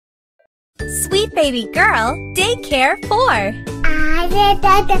Sweet Baby Girl Daycare 4.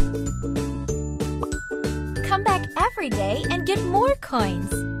 Come back every day and get more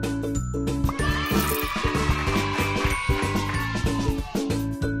coins.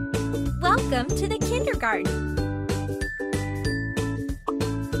 Welcome to the kindergarten.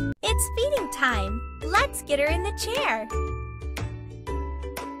 It's feeding time. Let's get her in the chair.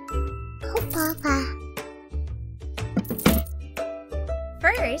 Oh, Papa.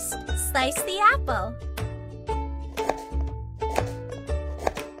 First, slice the apple.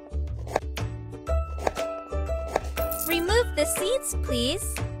 Remove the seeds,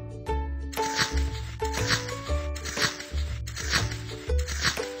 please.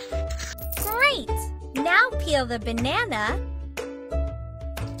 Great! Now peel the banana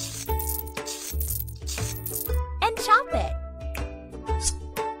and chop it.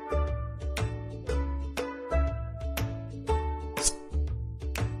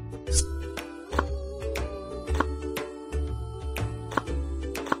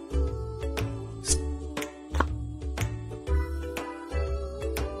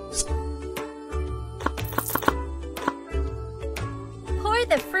 Pour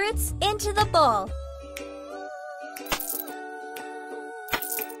the fruits into the bowl.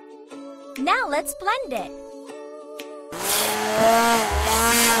 Now let's blend it.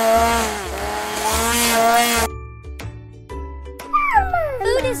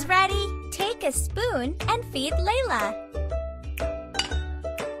 Food is ready. Take a spoon and feed Layla.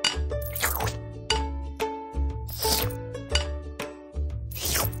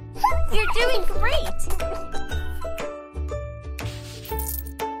 You're doing great!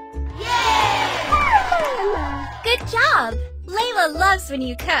 Good job! Layla loves when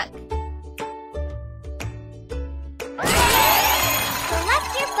you cook. Collect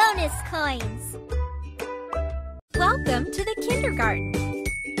your bonus coins. Welcome to the kindergarten.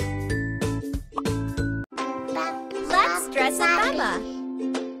 Let's dress up Baba.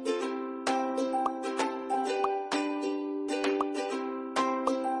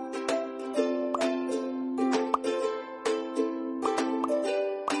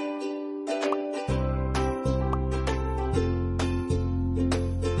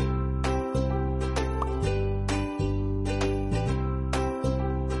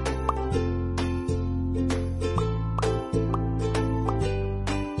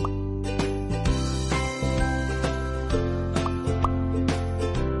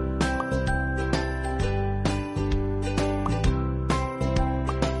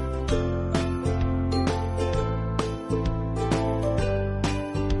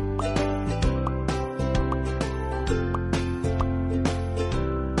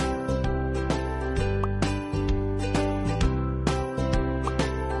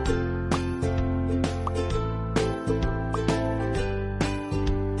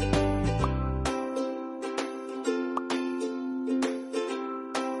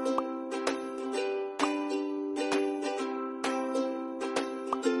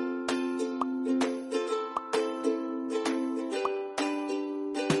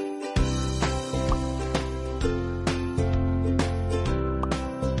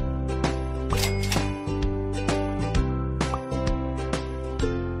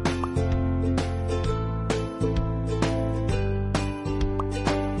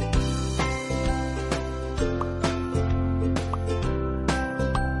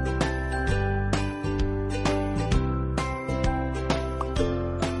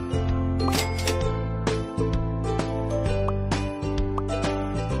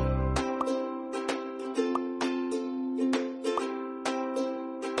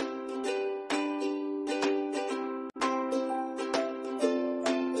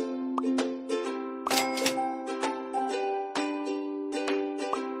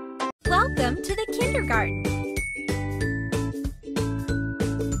 Welcome to the kindergarten.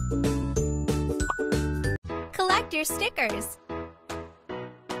 Collect your stickers.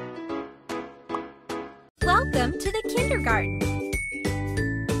 Welcome to the kindergarten.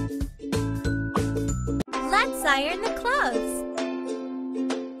 Let's iron the clothes.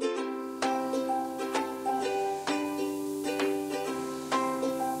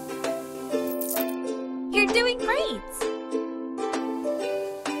 You're doing great!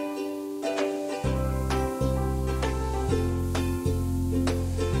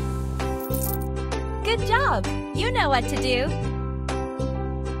 Good job! You know what to do.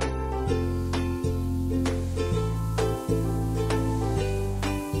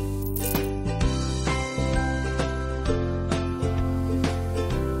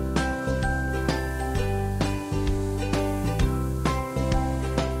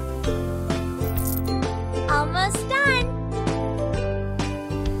 Almost done!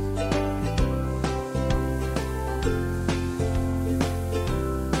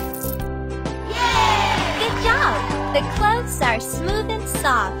 The clothes are smooth and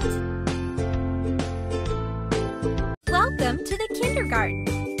soft. Welcome to the kindergarten.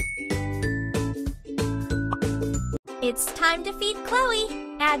 It's time to feed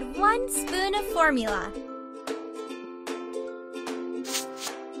Chloe. Add 1 spoon of formula.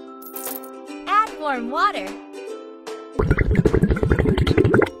 Add warm water.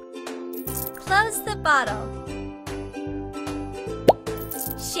 Close the bottle.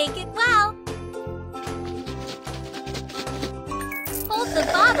 Shake it well. Hold the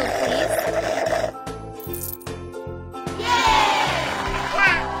bottle, please. Yay!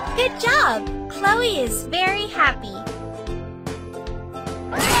 Good job! Chloe is very happy.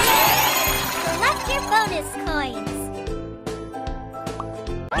 Collect your bonus coins.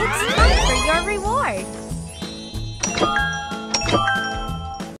 It's time for your reward.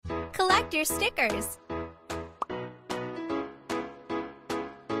 Collect your stickers.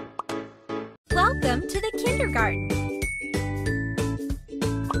 Welcome to the kindergarten.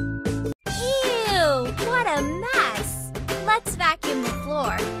 Ew! What a mess! Let's vacuum the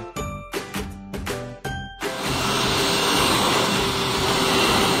floor.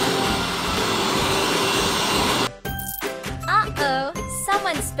 Uh-oh!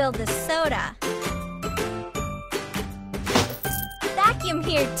 Someone spilled the soda. Vacuum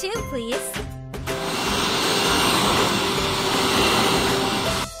here too, please.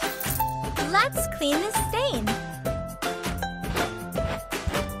 Let's clean the stain.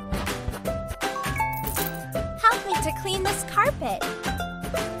 Help me to clean this carpet.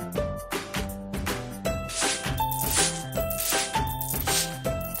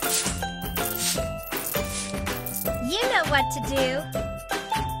 You know what to do.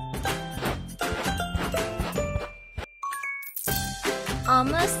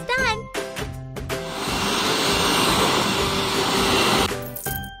 Almost done.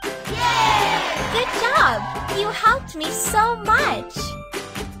 Good job! You helped me so much!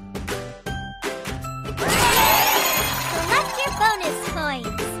 Collect your bonus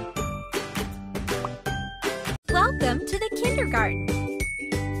coins! Welcome to the kindergarten!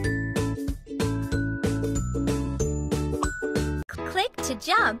 Click to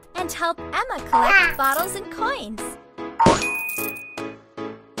jump and help Emma collect bottles and coins.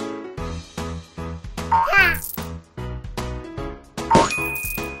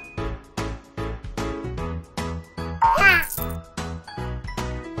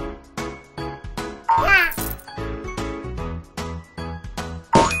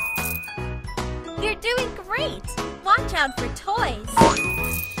 You're doing great! Watch out for toys!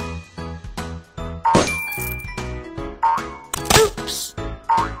 Oops!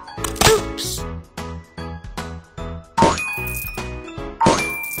 Oops!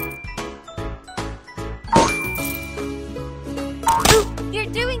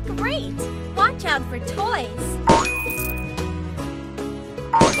 You're doing great! Watch out for toys!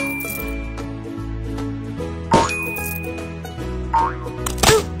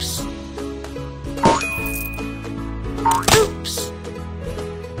 Oops! Oops!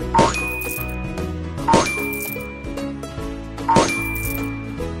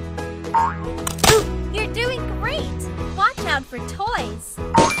 You're doing great! Watch out for toys!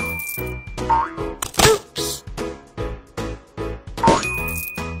 Oops!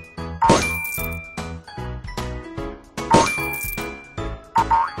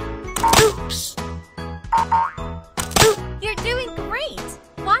 Oops! You're doing great!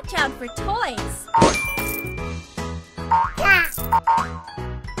 Watch out for toys!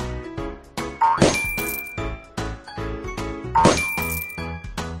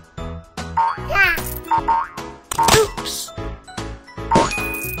 Oops!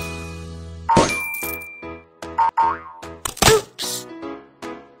 Oops!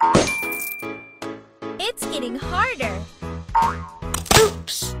 It's getting harder!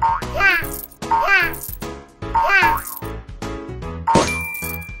 Oops!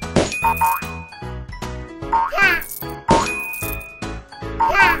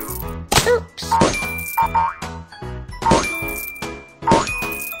 Oops!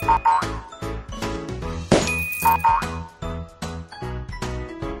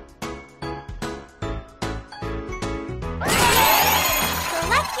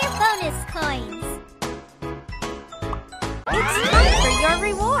 Collect your bonus coins! It's time for your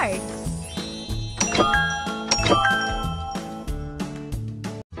reward!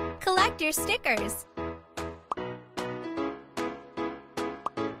 Collect your stickers!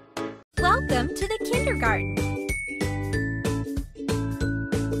 Welcome to the kindergarten!